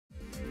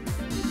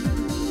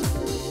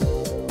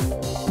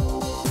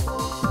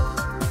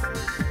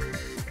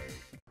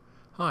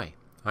Hi,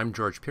 I'm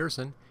George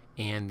Pearson,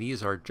 and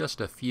these are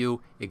just a few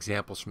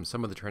examples from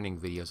some of the training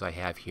videos I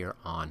have here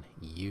on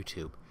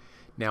YouTube.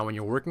 Now, when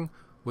you're working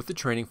with the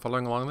training,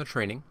 following along the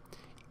training,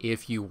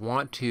 if you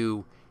want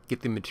to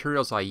get the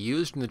materials I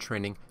used in the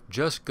training,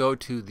 just go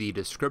to the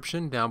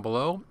description down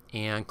below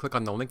and click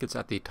on the link that's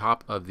at the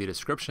top of the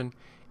description,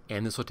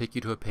 and this will take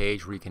you to a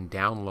page where you can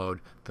download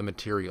the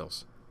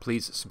materials.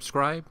 Please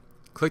subscribe,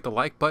 click the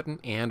like button,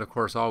 and of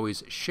course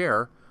always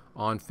share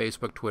on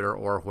Facebook, Twitter,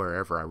 or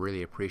wherever. I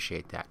really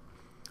appreciate that.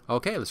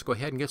 Okay, let's go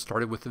ahead and get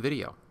started with the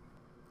video.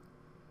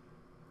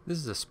 This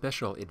is a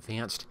special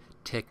advanced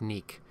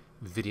technique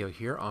video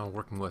here on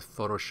working with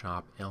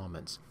Photoshop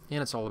Elements,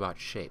 and it's all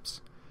about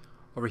shapes.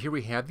 Over here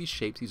we have these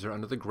shapes. These are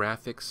under the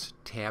graphics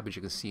tab, as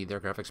you can see there,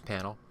 graphics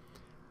panel.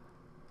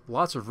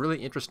 Lots of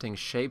really interesting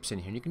shapes in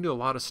here, and you can do a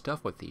lot of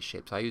stuff with these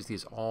shapes. I use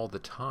these all the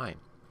time.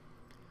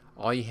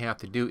 All you have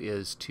to do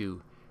is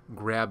to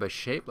grab a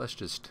shape. Let's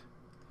just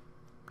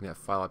bring that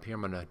file up here.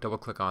 I'm going to double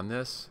click on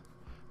this.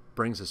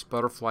 Brings this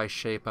butterfly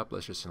shape up.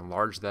 Let's just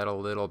enlarge that a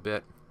little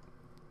bit.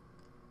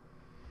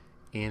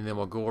 And then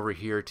we'll go over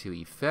here to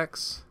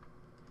effects.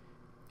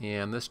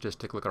 And let's just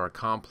take a look at our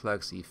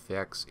complex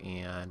effects,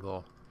 and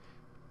we'll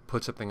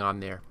put something on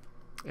there.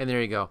 And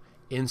there you go.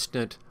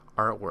 Instant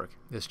artwork.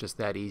 It's just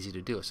that easy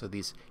to do. So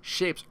these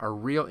shapes are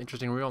real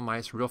interesting, real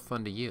nice, real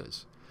fun to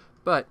use.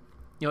 But,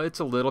 you know, it's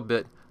a little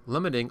bit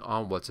limiting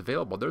on what's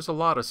available. There's a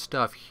lot of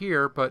stuff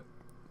here, but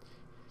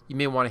you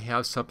may want to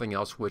have something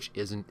else which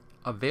isn't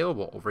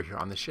available over here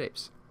on the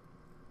shapes.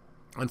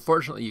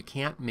 Unfortunately, you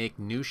can't make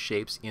new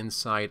shapes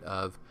inside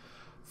of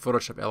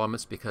Photoshop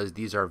Elements because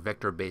these are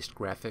vector-based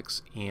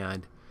graphics,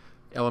 and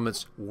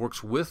Elements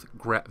works with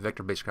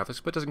vector-based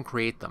graphics but doesn't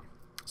create them,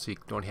 so you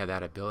don't have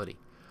that ability.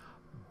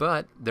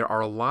 But there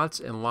are lots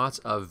and lots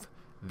of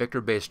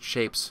vector-based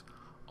shapes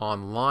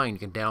online you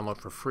can download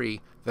for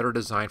free that are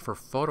designed for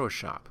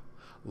Photoshop.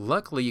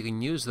 Luckily, you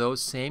can use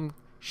those same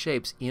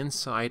shapes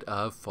inside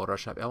of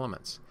Photoshop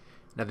Elements.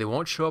 Now, they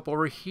won't show up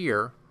over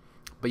here,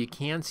 but you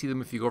can see them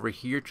if you go over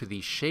here to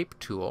the Shape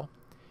tool,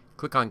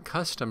 click on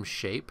Custom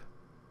Shape,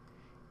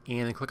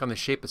 and then click on the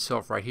shape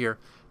itself right here.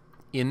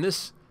 In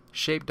this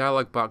shape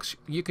dialog box,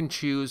 you can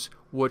choose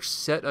which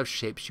set of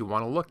shapes you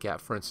want to look at.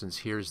 For instance,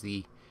 here's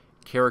the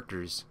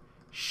characters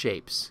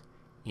shapes,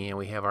 and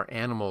we have our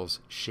animals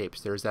shapes.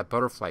 There's that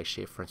butterfly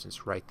shape, for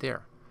instance, right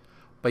there.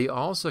 But you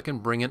also can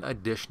bring in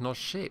additional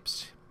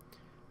shapes.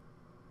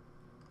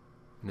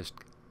 Just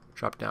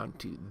drop down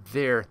to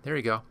there. There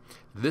you go.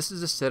 This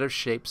is a set of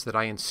shapes that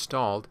I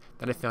installed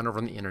that I found over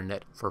on the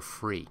internet for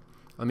free.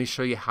 Let me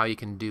show you how you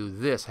can do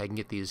this, how you can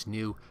get these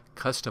new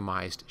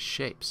customized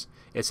shapes.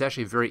 It's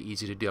actually very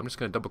easy to do. I'm just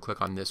going to double click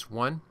on this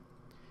one,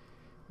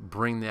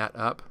 bring that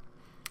up.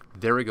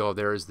 There we go.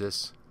 There is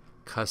this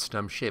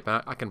custom shape.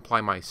 I can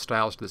apply my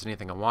styles to this,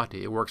 anything I want to.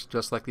 It works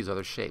just like these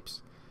other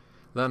shapes.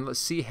 Then let's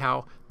see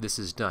how this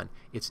is done.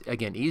 It's,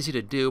 again, easy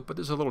to do, but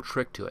there's a little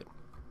trick to it.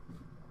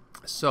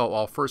 So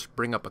I'll first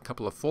bring up a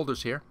couple of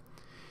folders here.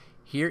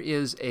 Here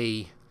is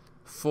a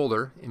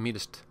folder, and me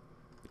just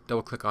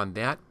double click on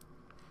that.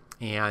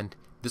 And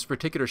this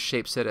particular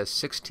shape set has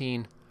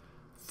 16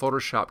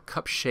 Photoshop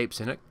cup shapes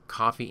in it,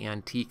 coffee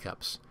and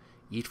teacups.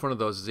 Each one of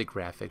those is a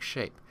graphic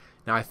shape.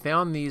 Now, I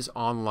found these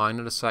online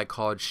at a site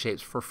called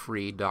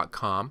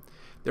shapesforfree.com.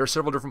 There are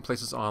several different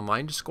places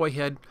online. Just go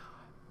ahead,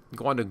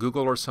 go onto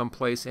Google or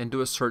someplace and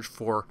do a search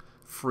for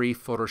free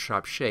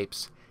Photoshop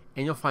shapes,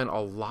 and you'll find a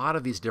lot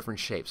of these different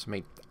shapes. I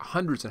mean,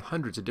 hundreds and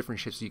hundreds of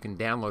different shapes that you can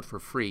download for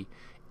free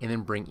and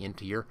then bring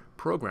into your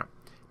program.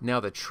 Now,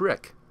 the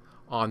trick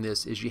on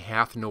this is you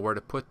have to know where to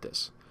put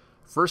this.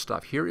 First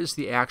off, here is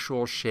the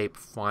actual shape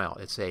file.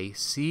 It's a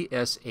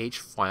CSH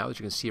file, as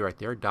you can see right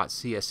there,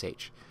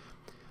 .csh.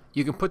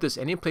 You can put this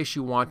any place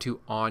you want to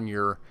on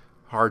your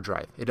hard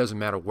drive. It doesn't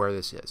matter where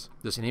this is.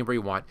 Just anywhere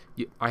you want.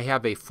 I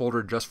have a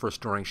folder just for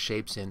storing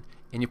shapes in,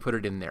 and you put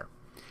it in there.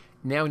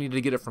 Now we need to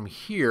get it from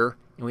here,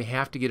 and we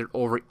have to get it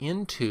over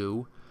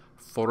into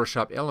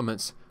Photoshop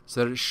Elements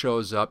so that it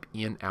shows up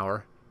in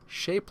our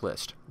shape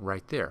list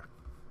right there.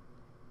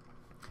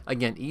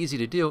 Again, easy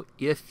to do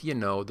if you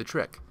know the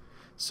trick.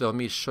 So let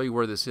me show you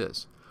where this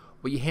is.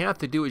 What you have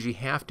to do is you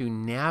have to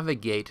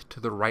navigate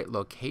to the right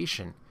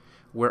location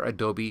where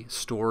Adobe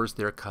stores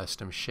their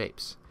custom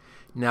shapes.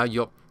 Now,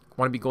 you'll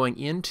want to be going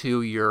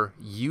into your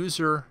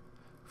user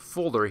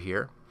folder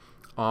here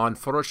on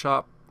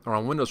Photoshop, or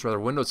on Windows rather,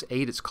 Windows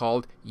 8 it's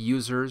called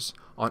users.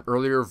 On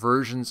earlier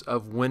versions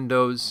of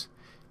Windows,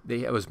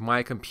 it was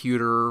my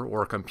computer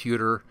or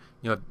computer,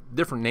 you know,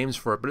 different names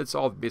for it, but it's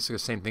all basically the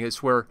same thing.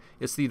 It's where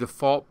it's the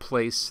default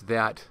place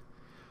that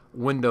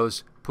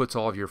Windows puts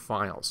all of your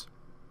files.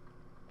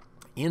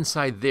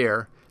 Inside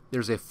there,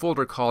 there's a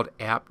folder called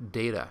App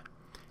Data.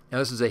 Now,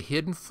 this is a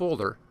hidden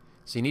folder,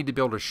 so you need to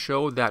be able to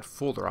show that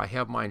folder. I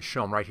have mine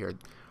shown right here.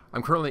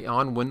 I'm currently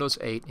on Windows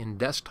 8 in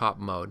desktop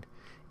mode,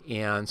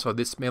 and so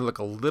this may look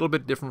a little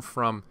bit different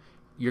from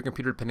your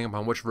computer depending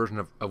upon which version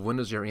of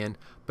Windows you're in,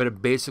 but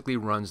it basically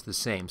runs the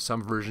same.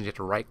 Some versions you have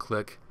to right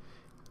click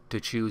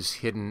to choose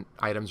hidden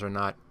items or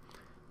not.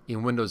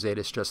 In Windows 8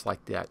 it's just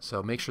like that.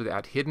 So make sure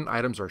that hidden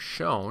items are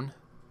shown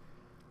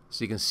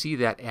so you can see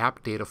that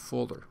app data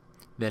folder.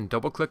 Then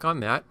double click on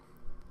that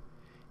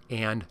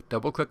and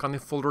double click on the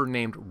folder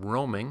named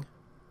roaming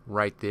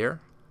right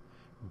there.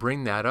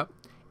 Bring that up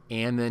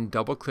and then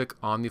double click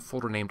on the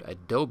folder named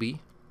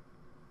Adobe.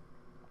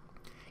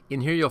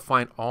 In here you'll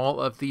find all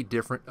of the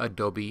different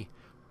Adobe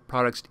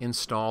products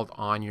installed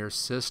on your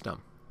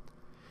system.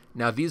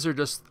 Now these are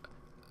just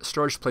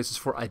storage places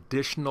for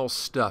additional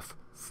stuff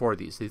for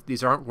these.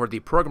 These aren't where the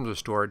programs are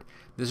stored.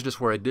 This is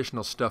just where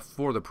additional stuff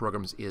for the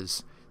programs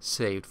is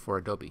saved for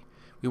Adobe.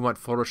 We want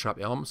Photoshop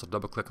Elements, so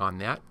double click on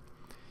that.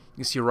 You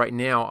can see right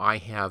now I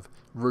have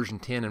version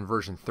 10 and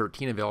version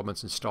 13 of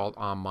Elements installed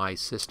on my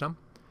system.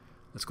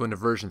 Let's go into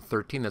version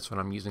 13, that's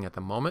what I'm using at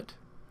the moment.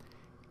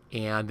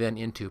 And then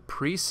into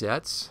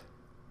presets.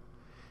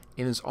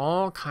 And there's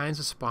all kinds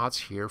of spots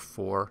here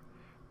for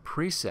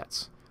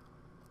presets.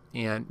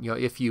 And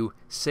if you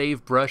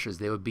save brushes,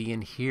 they would be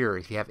in here.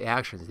 If you have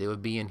actions, they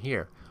would be in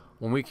here.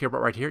 One we care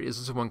about right here is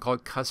this one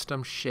called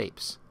Custom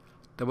Shapes.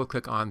 Double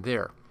click on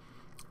there.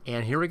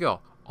 And here we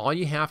go. All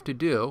you have to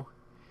do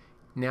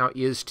now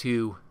is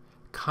to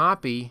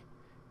copy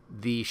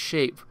the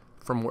shape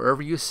from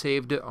wherever you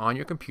saved it on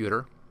your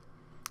computer.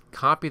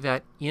 Copy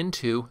that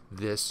into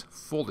this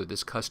folder,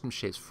 this Custom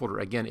Shapes folder.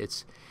 Again,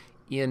 it's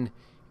in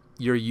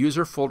your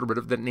user folder, but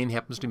if that name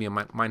happens to be,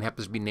 mine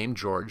happens to be named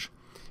George.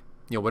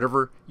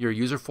 Whatever your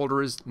user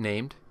folder is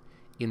named,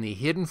 in the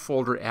hidden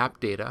folder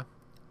app data,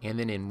 and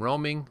then in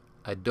roaming,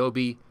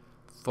 Adobe,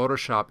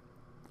 Photoshop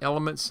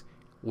Elements,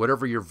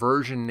 whatever your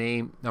version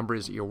name number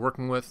is that you're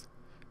working with,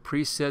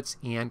 presets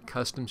and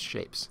custom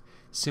shapes.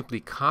 Simply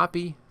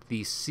copy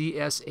the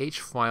CSH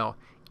file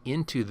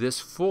into this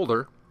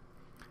folder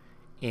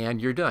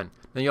and you're done.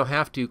 Then you'll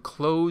have to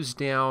close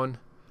down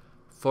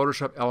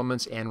Photoshop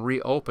Elements and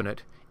reopen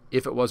it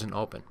if it wasn't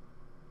open.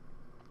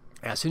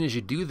 As soon as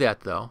you do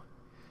that though,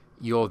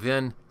 you'll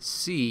then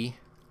see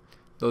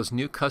those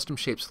new custom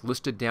shapes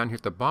listed down here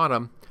at the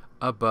bottom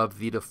above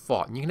the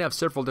default. And you can have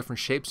several different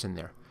shapes in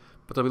there,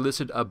 but they'll be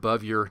listed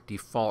above your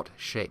default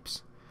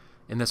shapes.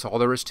 And that's all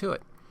there is to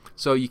it.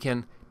 So you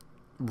can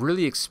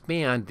really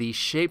expand the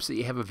shapes that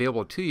you have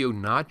available to you,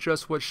 not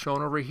just what's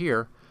shown over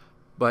here,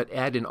 but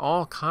add in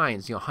all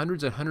kinds,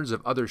 hundreds and hundreds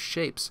of other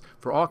shapes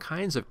for all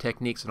kinds of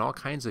techniques and all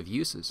kinds of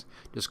uses.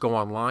 Just go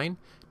online,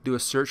 do a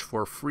search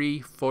for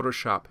free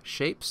Photoshop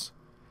shapes,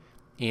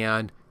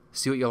 and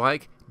see what you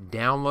like,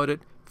 download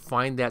it,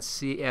 find that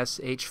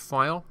CSH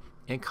file,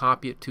 and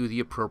copy it to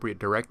the appropriate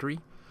directory.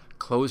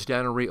 Close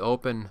down and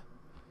reopen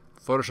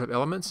Photoshop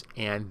Elements,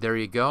 and there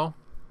you go.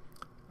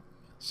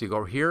 So you go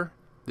over here,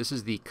 this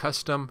is the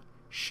Custom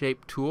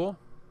Shape tool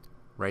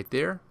right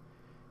there.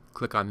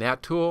 Click on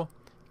that tool,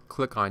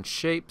 click on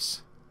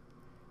Shapes,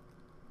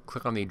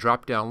 click on the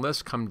drop-down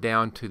list, come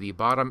down to the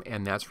bottom,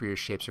 and that's where your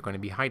shapes are going to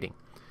be hiding.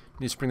 Let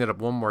me just bring that up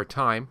one more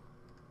time.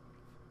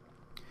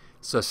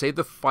 So save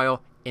the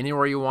file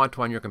anywhere you want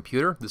to on your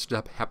computer. This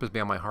happens to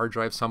be on my hard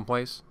drive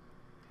someplace.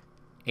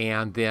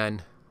 And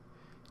then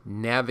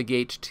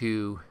navigate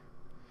to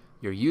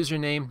your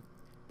username,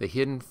 the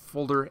hidden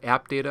folder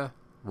app data,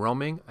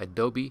 roaming,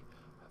 Adobe,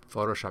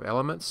 Photoshop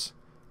Elements,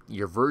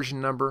 your version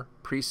number,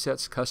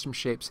 presets, custom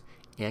shapes,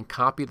 and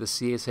copy the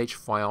CSH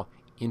file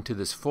into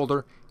this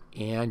folder,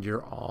 and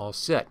you're all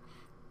set.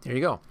 There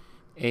you go.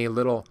 A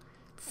little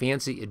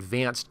fancy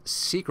advanced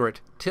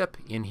secret tip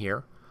in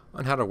here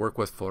on how to work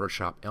with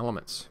Photoshop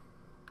Elements.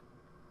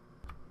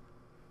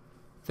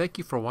 Thank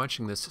you for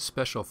watching this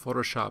special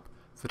Photoshop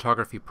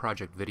photography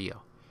project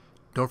video.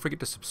 Don't forget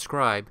to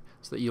subscribe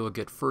so that you will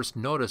get first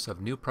notice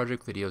of new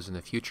project videos in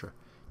the future.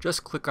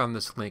 Just click on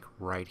this link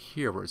right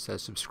here where it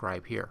says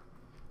subscribe here.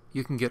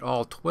 You can get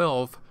all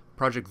 12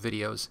 project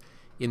videos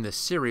in this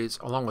series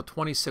along with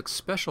 26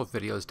 special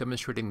videos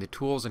demonstrating the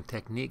tools and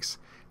techniques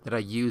that I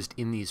used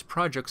in these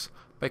projects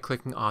by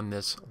clicking on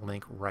this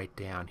link right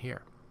down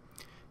here.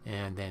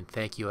 And then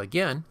thank you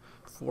again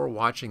for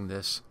watching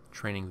this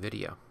training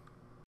video.